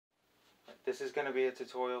This is going to be a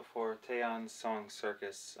tutorial for Taeyeon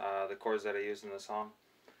Circus, the chords that I use in the song.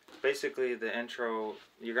 Basically, the intro,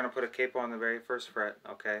 you're going to put a capo on the very first fret,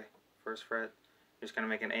 okay? First fret. You're just going to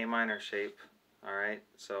make an A minor shape, alright?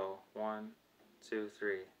 So, 1, 2,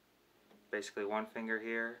 3. Basically, one finger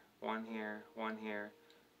here, one here, one here.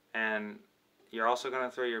 And you're also going to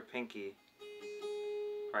throw your pinky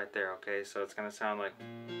right there, okay? So it's going to sound like,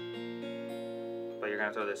 but you're going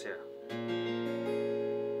to throw this here.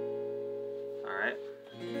 Alright?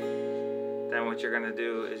 Then what you're going to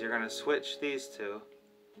do is you're going to switch these two.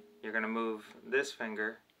 You're going to move this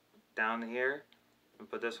finger down here and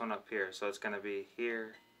put this one up here. So it's going to be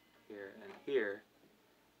here, here, and here.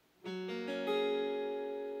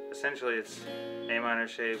 Essentially it's A minor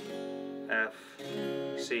shape, F,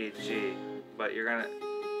 C, G. But you're going to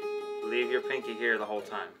leave your pinky here the whole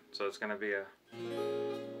time. So it's going to be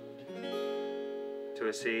to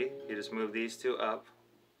a C. You just move these two up.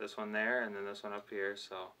 This one there and then this one up here.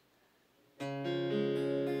 So to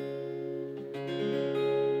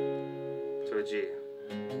a G.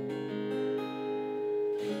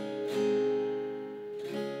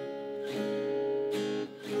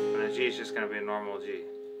 And a G is just going to be a normal G.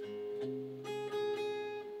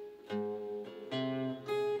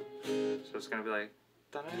 So it's going to be like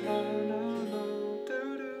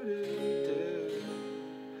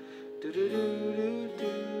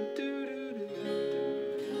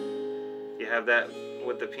you have that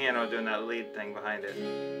with the piano doing that lead thing behind it.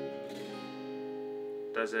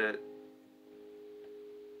 Does it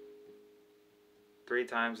 3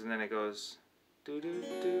 times and then it goes a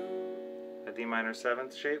D minor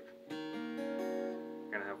 7th shape.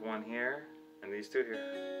 You're gonna have one here and these two here.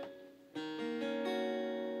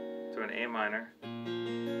 To an A minor,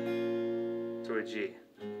 to a G.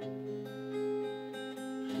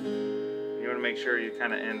 You want to make sure you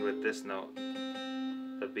kind of end with this note,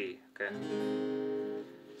 the B, okay?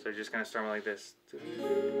 So you're just going to strum it like this.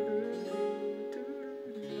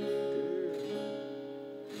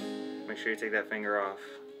 Make sure you take that finger off,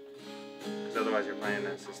 because otherwise you're playing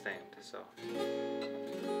that sustained. So.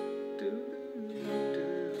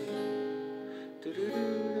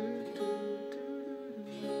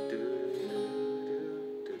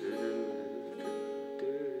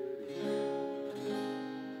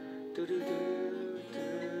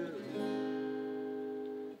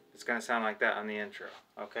 It's going to sound like that on the intro,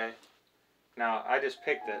 okay? Now, I just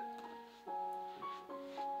picked it.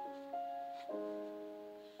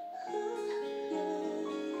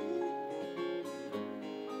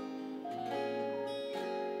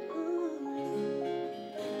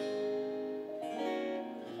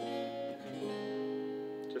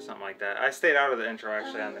 Just something like that. I stayed out of the intro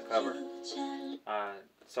actually on the cover.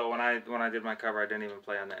 So when I did my cover, I didn't even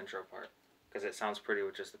play on the intro part, because it sounds pretty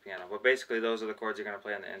with just the piano. But basically, those are the chords you're going to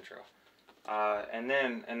play on the intro. And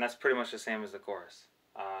that's pretty much the same as the chorus.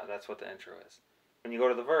 That's what the intro is. When you go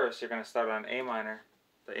to the verse, you're going to start on A minor,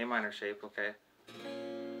 the A minor shape, okay?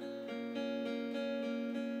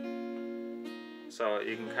 So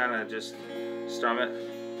you can kind of just strum it.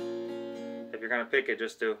 If you're going to pick it,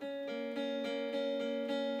 just do.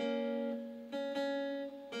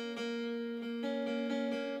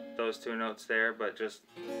 Those two notes there, but just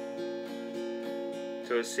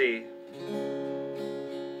to a C,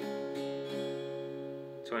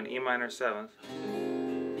 to an E minor 7th,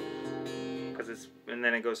 because and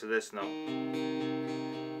then it goes to this note,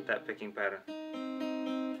 that picking pattern.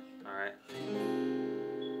 Alright,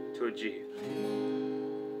 to a G.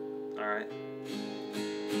 Alright,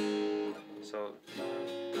 so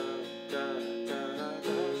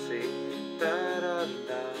C, da da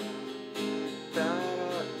da.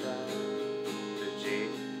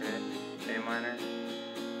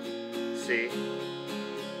 C,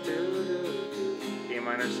 E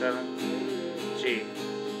minor 7, G.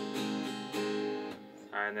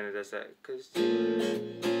 Alright, and then it does that.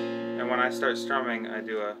 And when I start strumming, I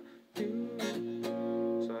do a.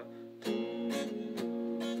 So.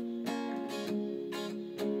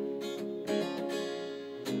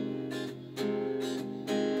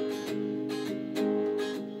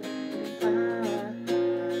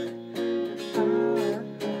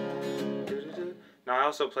 Now I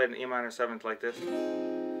also played an E minor 7th like this. If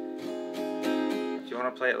you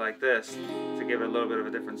want to play it like this, to give it a little bit of a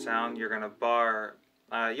different sound, you're going to bar,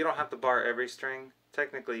 you don't have to bar every string.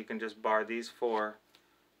 Technically you can just bar these 4,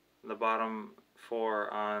 the bottom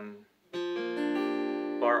 4 on,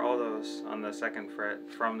 bar all those on the 2nd fret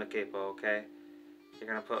from the capo, okay? You're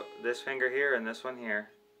going to put this finger here and this one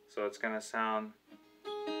here, so it's going to sound,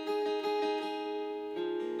 and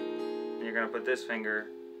you're going to put this finger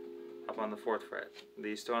up on the 4th fret.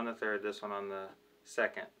 These two on the 3rd, this one on the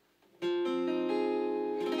 2nd.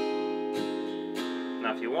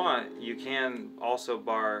 Now if you want, you can also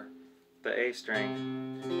bar the A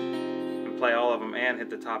string and play all of them and hit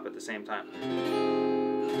the top at the same time.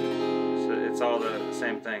 So it's all the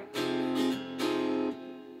same thing.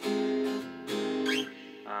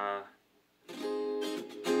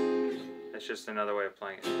 It's just another way of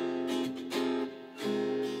playing it.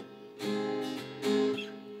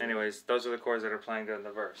 Anyways, those are the chords that are playing good in the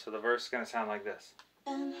verse. So the verse is going to sound like this.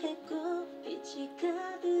 A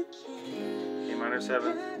minor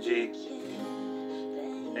 7, G,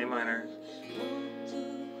 A minor,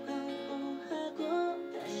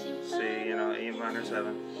 C, you know, E minor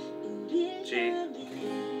 7, G,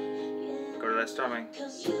 go to that strumming.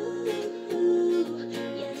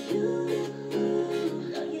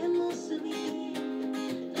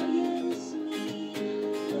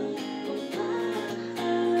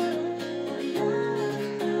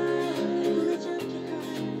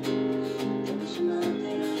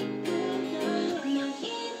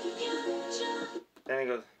 Then it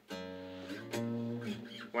goes,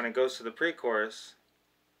 when it goes to the pre-chorus,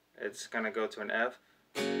 it's going to go to an F,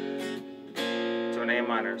 to an A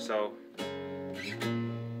minor, so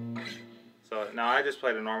now I just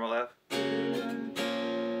played a normal F,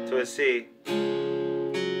 to a C,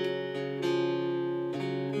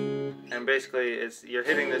 and basically you're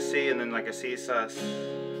hitting the C and then like a C sus.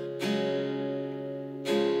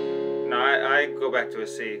 Now I go back to a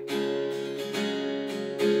C.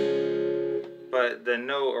 But the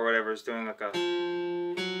note or whatever is doing like a...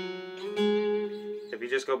 If you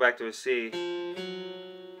just go back to a C,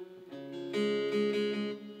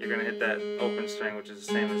 you're going to hit that open string, which is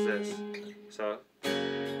the same as this. So...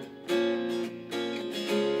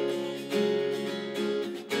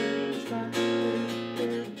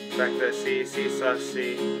 Back to that C, C sus,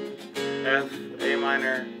 C, F, A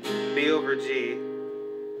minor, B over G,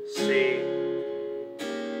 C,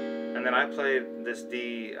 and then I played this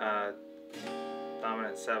D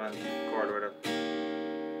dominant 7 chord or whatever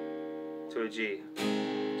to a G.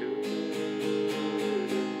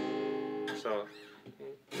 So,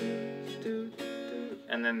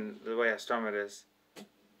 and then the way I strum it is,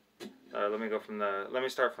 let me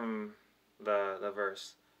start from the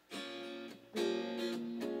verse.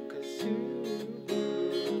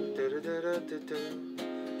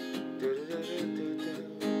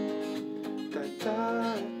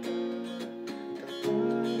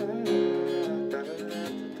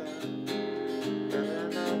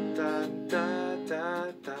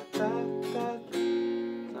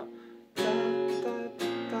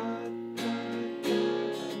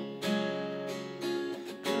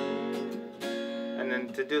 And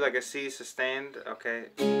then to do like a C sustained, okay,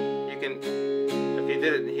 you can, if you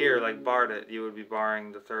did it here, like barred it, you would be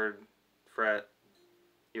barring the 3rd fret.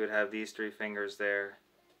 You would have these 3 fingers there.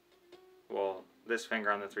 Well, this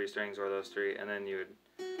finger on the 3 strings or those 3, and then you would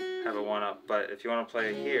have a 1 up. But if you want to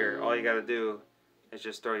play here, all you got to do is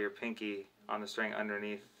just throw your pinky on the string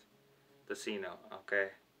underneath the C note,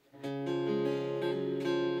 okay?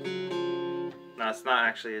 Now it's not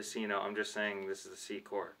actually a C note, I'm just saying this is a C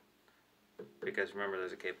chord. Because remember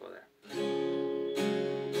there's a capo there.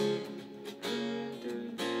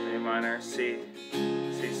 A minor, C,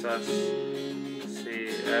 C sus, C,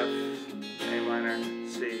 F, A minor,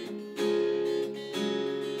 C.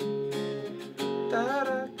 Da,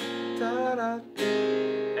 da, da, da.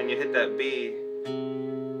 And you hit that B,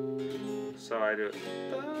 so I do it.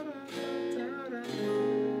 Da, da, da, da, da.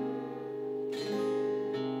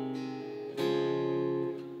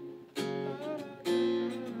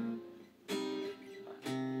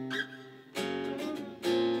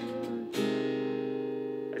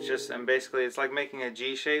 It's just, and basically it's like making a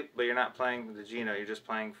G shape, but you're not playing the G note, you're just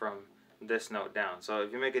playing from this note down. So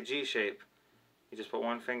if you make a G shape, you just put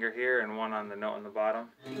one finger here and one on the note on the bottom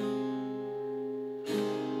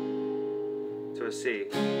to a C,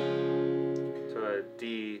 to a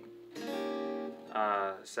D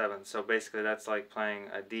 7. So basically that's like playing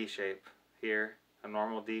a D shape here, a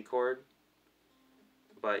normal D chord,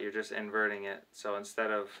 but you're just inverting it. So instead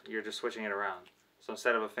of, you're just switching it around. So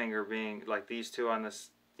instead of a finger being like these 2 on this,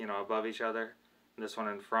 you know, above each other, and this one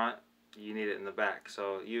in front, you need it in the back.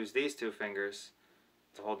 So use these 2 fingers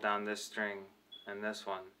to hold down this string and this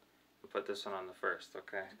one, and put this one on the 1st,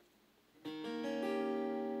 okay?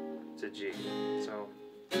 It's a G. So.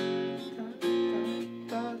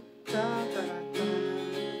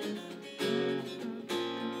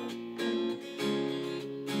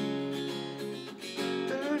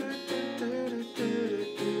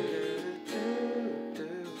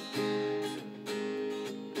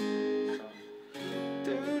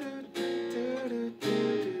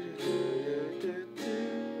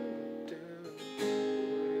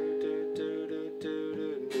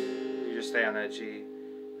 stay on that G.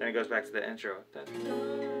 Then it goes back to the intro.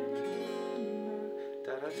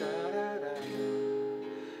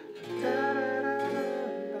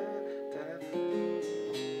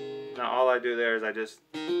 Now all I do there is I just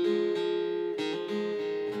and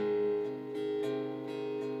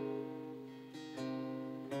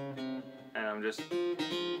I'm just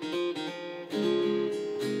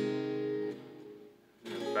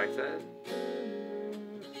back to that.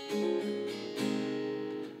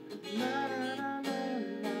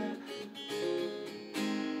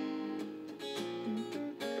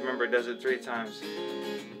 Remember, it does it 3 times.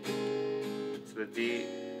 It's the D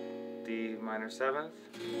minor 7th,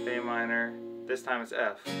 A minor, this time it's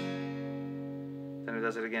F. Then it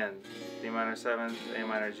does it again. D minor 7th, A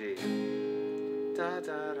minor G. Da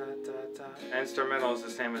da da da da. Instrumental is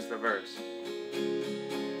the same as the verse.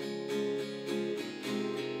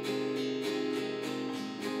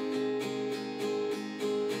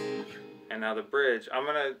 And now the bridge,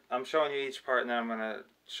 I'm showing you each part, and then I'm gonna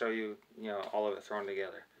show you, all of it thrown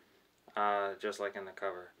together, just like in the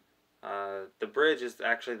cover. The bridge is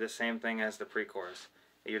actually the same thing as the pre-chorus.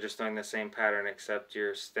 You're just doing the same pattern, except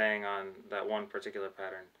you're staying on that one particular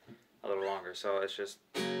pattern a little longer. So it's just.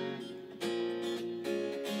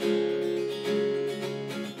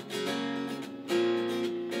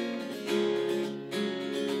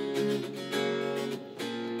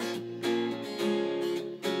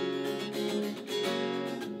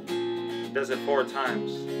 Does it 4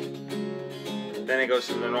 times. Then it goes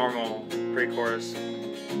to the normal pre-chorus.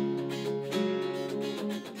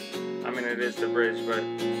 I mean, it is the bridge, but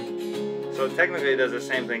so technically it does the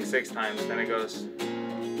same thing 6 times. Then it goes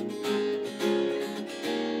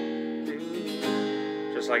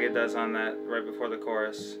just like it does on that right before the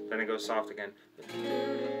chorus. Then it goes soft again.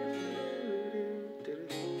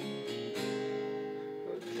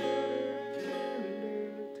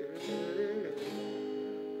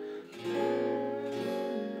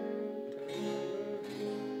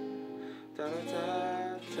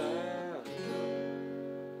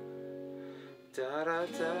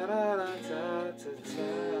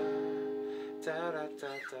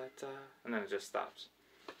 And then it just stops.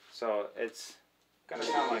 So it's gonna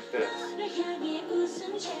sound like this.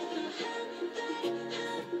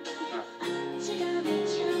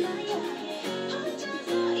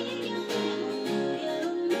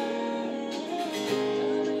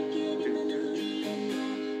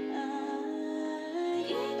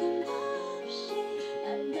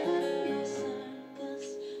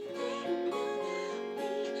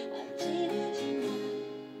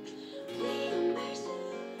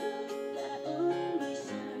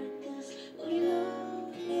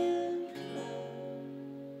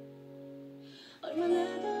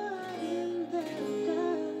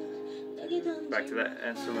 Back to that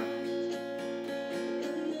instrument.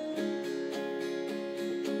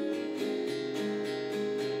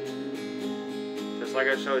 Just like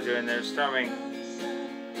I showed you, and there's strumming.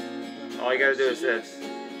 All you gotta do is this.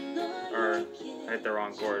 Or I hit the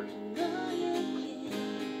wrong chord.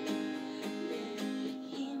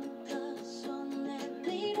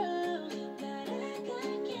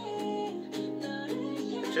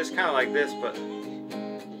 It's just kind of like this, but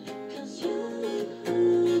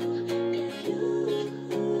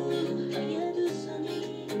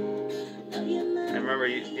remember,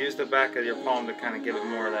 you use the back of your palm to kind of give it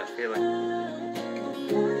more of that feeling.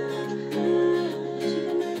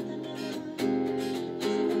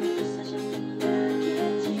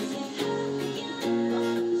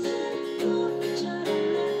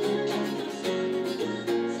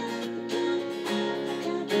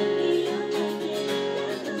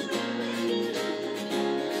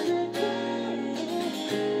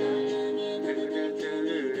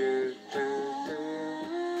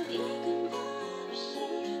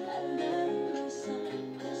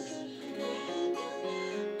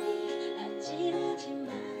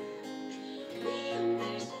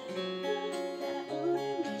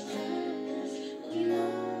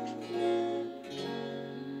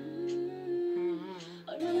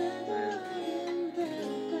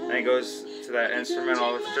 And it goes to that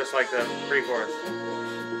instrumental, it's just like the pre-chorus.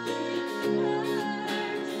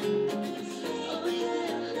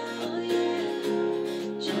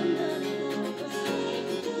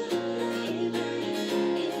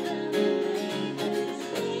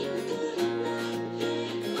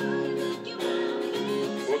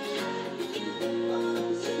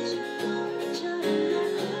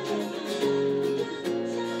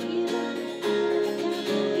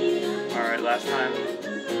 Alright, last time.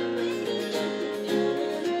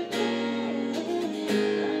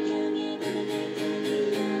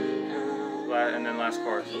 And then last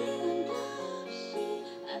chorus.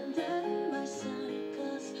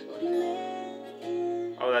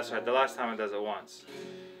 that's right. The last time it does it once.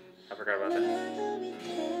 I forgot about that.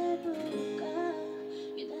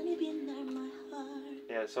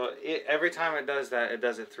 Yeah, so every time it does that, it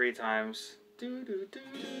does it 3 times. And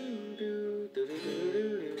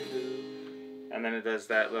then it does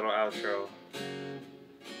that little outro.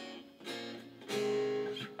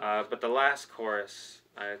 But the last chorus,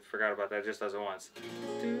 I forgot about that, it just does it once.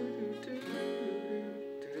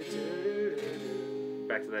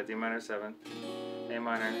 Back to that D minor 7th, A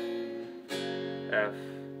minor, F,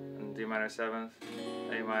 and D minor 7th,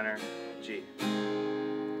 A minor, G.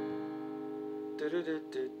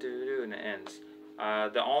 And it ends.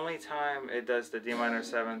 The only time it does the D minor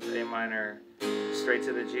 7th, A minor, straight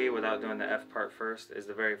to the G without doing the F part first is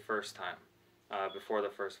the very first time, before the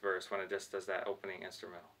first verse, when it just does that opening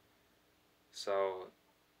instrumental. So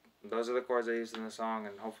those are the chords I used in the song,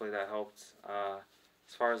 and hopefully that helped.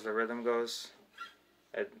 As far as the rhythm goes,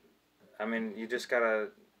 I mean, you just gotta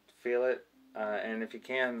feel it, and if you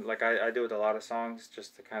can, like I do with a lot of songs,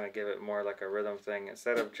 just to kind of give it more like a rhythm thing,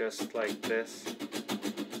 instead of just like this,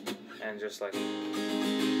 and just like,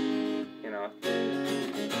 you know,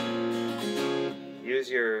 use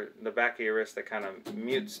the back of your wrist to kind of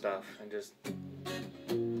mute stuff, and just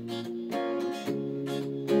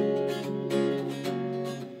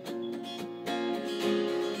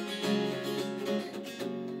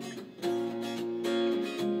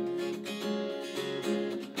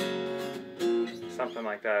something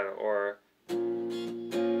like that, or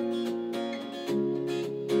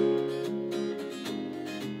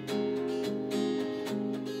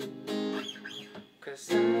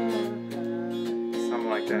something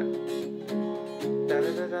like that.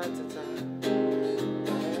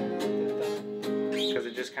 Because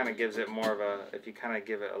it just kind of gives it more of a, if you kind of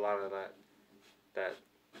give it a lot of that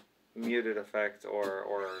muted effect, or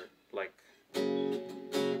like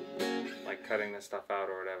cutting this stuff out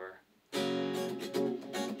or whatever.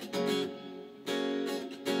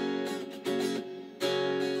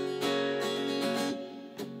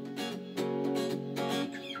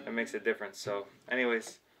 It makes a difference. So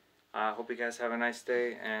anyways, I hope you guys have a nice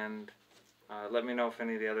day, and let me know if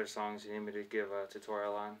any of the other songs you need me to give a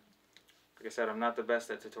tutorial on. Like I said, I'm not the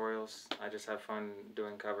best at tutorials. I just have fun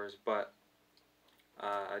doing covers, but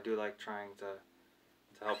I do like trying to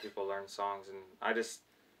help people learn songs, and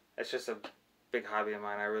it's just a big hobby of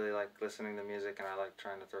mine. I really like listening to music, and I like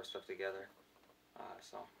trying to throw stuff together.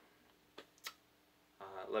 So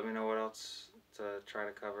let me know what else to try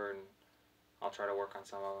to cover, and I'll try to work on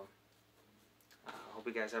some of them. Hope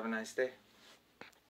you guys have a nice day.